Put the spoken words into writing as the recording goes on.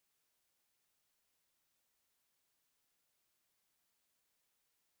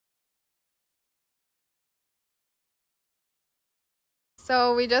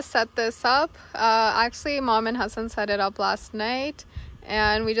So we just set this up. Actually, Mom and Hassan set it up last night,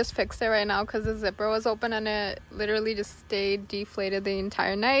 and we just fixed it right now because the zipper was open and it literally just stayed deflated the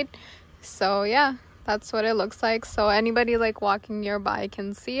entire night. So yeah, that's what it looks like. So anybody like walking nearby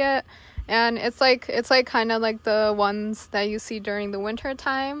can see it, and it's like kind of like the ones that you see during the winter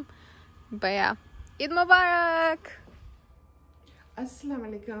time. But yeah, Eid Mubarak. अस्सलाम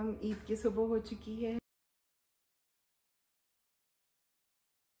वालेकुम। ईद की सुबह हो चुकी है।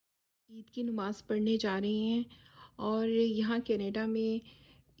 ईद की नमाज़ पढ़ने जा रहे हैं और यहाँ कनाडा में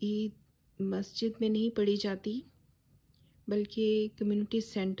ईद मस्जिद में नहीं पढ़ी जाती बल्कि कम्युनिटी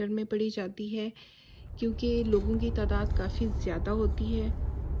सेंटर में पढ़ी जाती है क्योंकि लोगों की तादाद काफ़ी ज़्यादा होती है।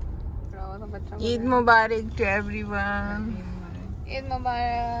 ईद मुबारक टू एवरीवन। ईद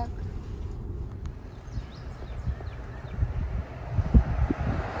मुबारक।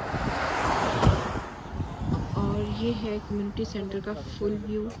 ये है कम्युनिटी सेंटर का फुल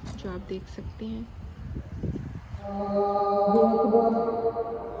व्यू जो आप देख सकते हैं।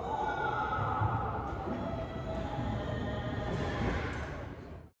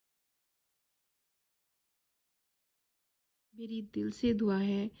 मेरी दिल से दुआ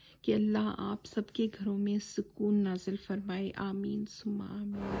है कि अल्लाह आप सबके घरों में सुकून नाज़िल फरमाए। आमीन सुम्मा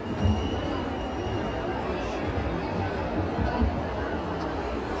आमीन।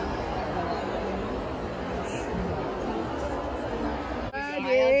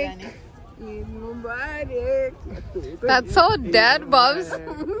 That's so dead, Bubs.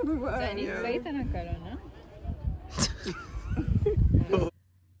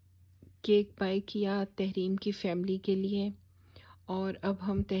 Cake bye किया तहरीम की फैमिली के लिए और अब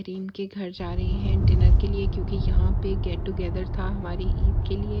हम तहरीम के घर जा रहे हैं डिनर के लिए क्योंकि यहाँ पे गेट टुगेदर था हमारी ईद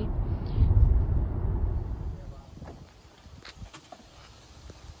के लिए।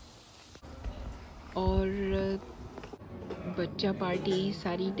 और बच्चा पार्टी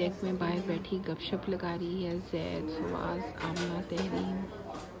सारी डेक में बाहर बैठी गपशप लगा रही है। जैद, फवाज, आमना, तहरीम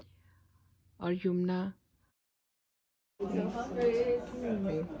और Yamuna.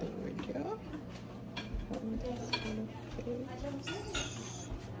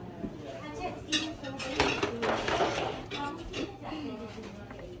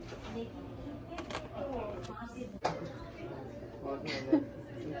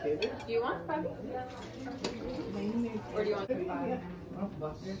 Do you want five? Or do you want five?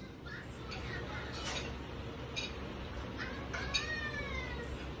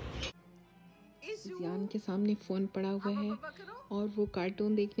 इज़यान के सामने फ़ोन पड़ा हुआ है और वो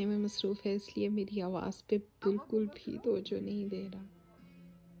कार्टून देखने में मसरूफ़ है, इसलिए मेरी आवाज़ पे बिल्कुल भी तवज्जो नहीं दे रहा।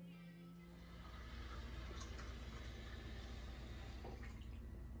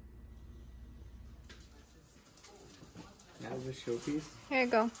 Here you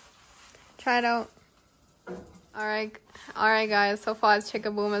go. Try it out. Alright guys, so Fawaz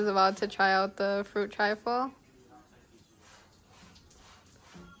Chickaboom is about to try out the fruit trifle.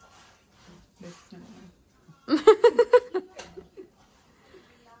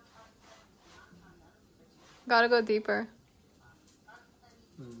 Gotta go deeper.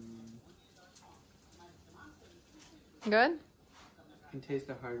 Good? You can taste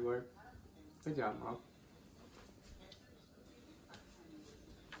the hard work. Good job, Mom.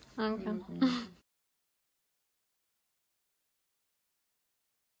 Okay.